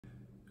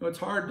It's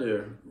hard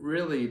to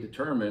really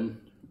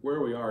determine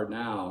where we are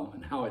now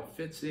and how it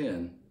fits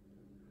in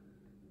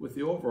with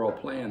the overall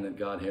plan that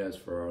God has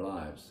for our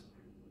lives.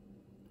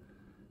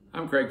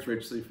 I'm Craig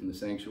Fritchley from the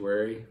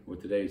Sanctuary with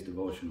today's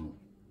Devotional.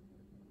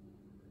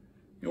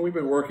 We've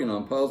been working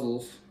on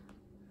puzzles.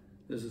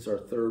 This is our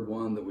third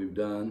one that we've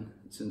done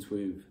since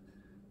we've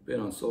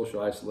been on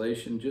social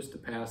isolation, just to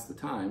pass the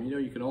time.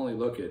 You can only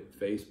look at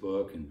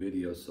Facebook and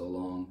videos so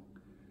long.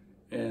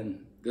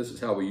 And this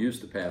is how we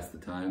used to pass the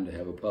time, to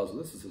have a puzzle.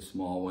 This is a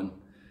small one.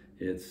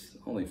 It's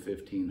only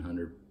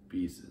 1,500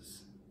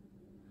 pieces.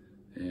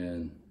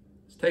 And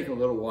it's taken a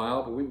little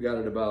while, but we've got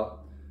it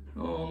about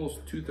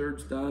almost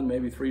 2/3 done,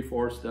 maybe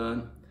 3/4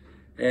 done.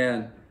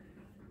 And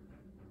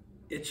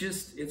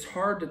it's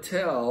hard to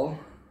tell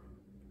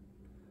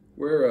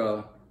where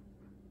a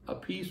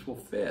piece will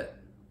fit.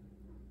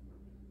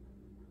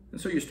 And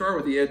so you start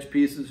with the edge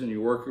pieces and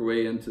you work your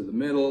way into the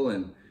middle,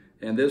 and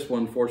this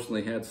one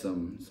fortunately had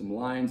some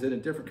lines in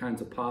it, different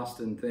kinds of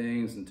pasta and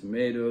things, and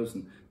tomatoes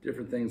and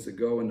different things that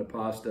go into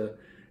pasta.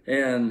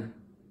 And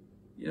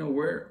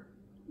where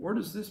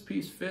does this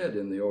piece fit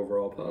in the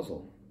overall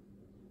puzzle?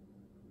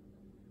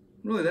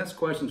 Really, that's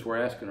questions we're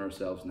asking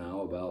ourselves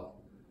now about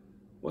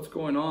what's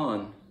going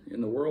on in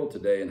the world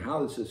today and how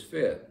does this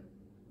fit?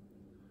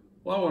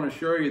 Well, I want to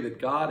assure you that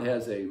God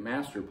has a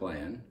master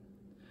plan.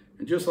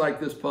 And just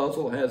like this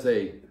puzzle has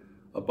a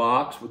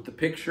box with the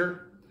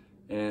picture,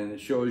 and it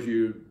shows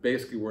you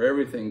basically where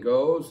everything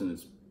goes, and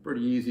it's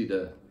pretty easy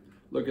to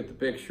look at the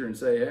picture and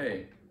say,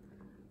 hey,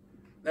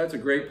 that's a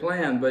great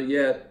plan, but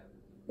yet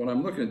when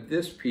I'm looking at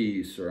this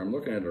piece, or I'm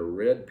looking at a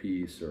red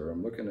piece, or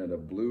I'm looking at a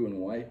blue and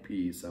white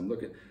piece, I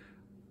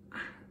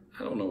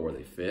don't know where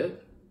they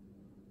fit.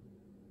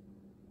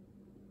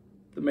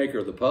 The maker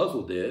of the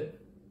puzzle did.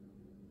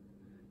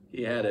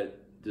 He had it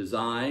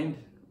designed,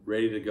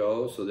 ready to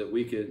go, so that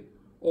we could,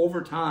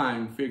 over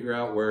time, figure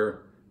out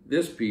where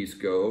this piece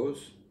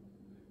goes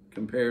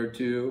compared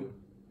to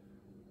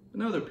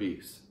another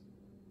piece.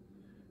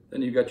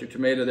 Then you've got your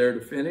tomato there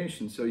to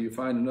finish, and so you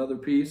find another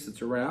piece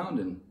that's around,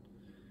 and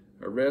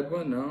a red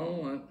one,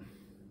 no,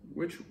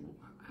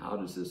 how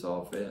does this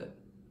all fit?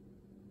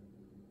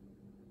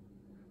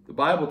 The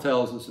Bible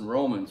tells us in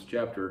Romans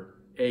chapter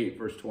 8,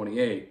 verse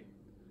 28,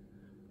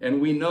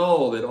 and we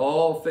know that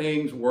all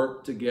things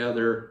work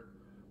together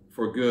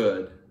for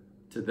good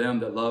to them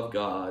that love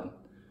God,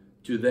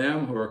 to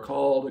them who are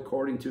called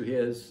according to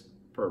his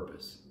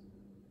purpose.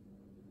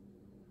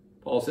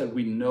 Paul said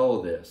we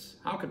know this.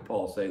 How could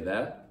Paul say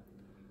that?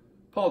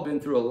 Paul had been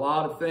through a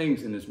lot of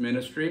things in his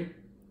ministry.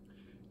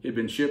 He had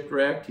been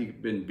shipwrecked, he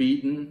had been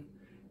beaten,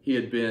 he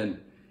had been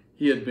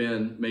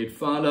made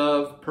fun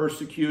of,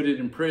 persecuted,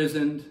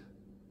 imprisoned.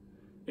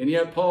 And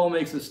yet Paul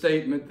makes a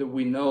statement that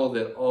we know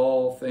that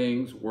all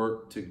things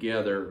work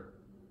together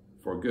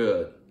for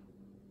good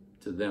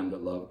to them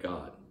that love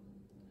God.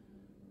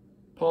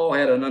 Paul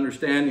had an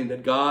understanding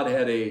that God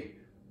had a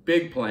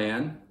big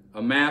plan,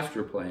 a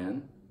master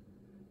plan,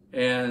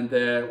 and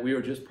that we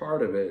are just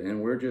part of it,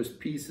 and we're just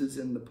pieces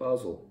in the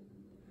puzzle.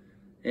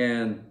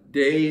 And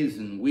days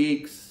and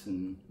weeks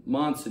and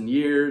months and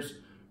years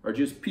are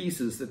just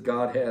pieces that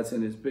God has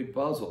in his big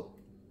puzzle.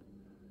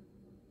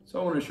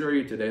 So I want to assure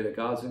you today that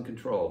God's in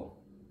control,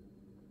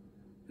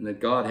 and that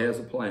God has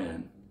a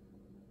plan,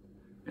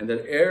 and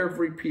that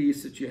every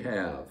piece that you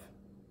have,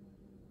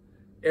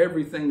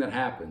 everything that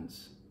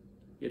happens,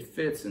 it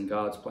fits in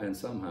God's plan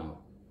somehow.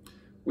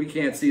 We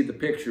can't see the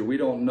picture. We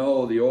don't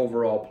know the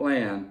overall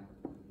plan,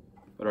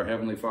 but our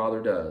Heavenly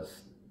Father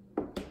does.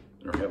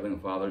 And our Heavenly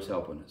Father's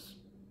helping us.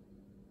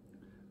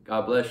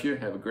 God bless you.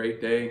 Have a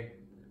great day.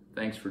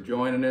 Thanks for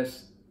joining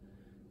us.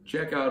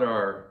 Check out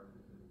our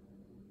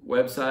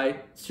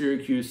website,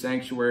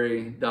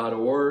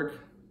 syracusesanctuary.org.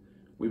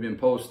 We've been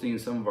posting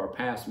some of our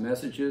past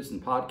messages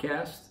and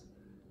podcasts.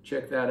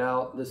 Check that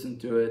out. Listen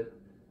to it.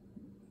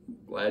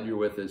 Glad you're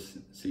with us.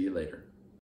 See you later.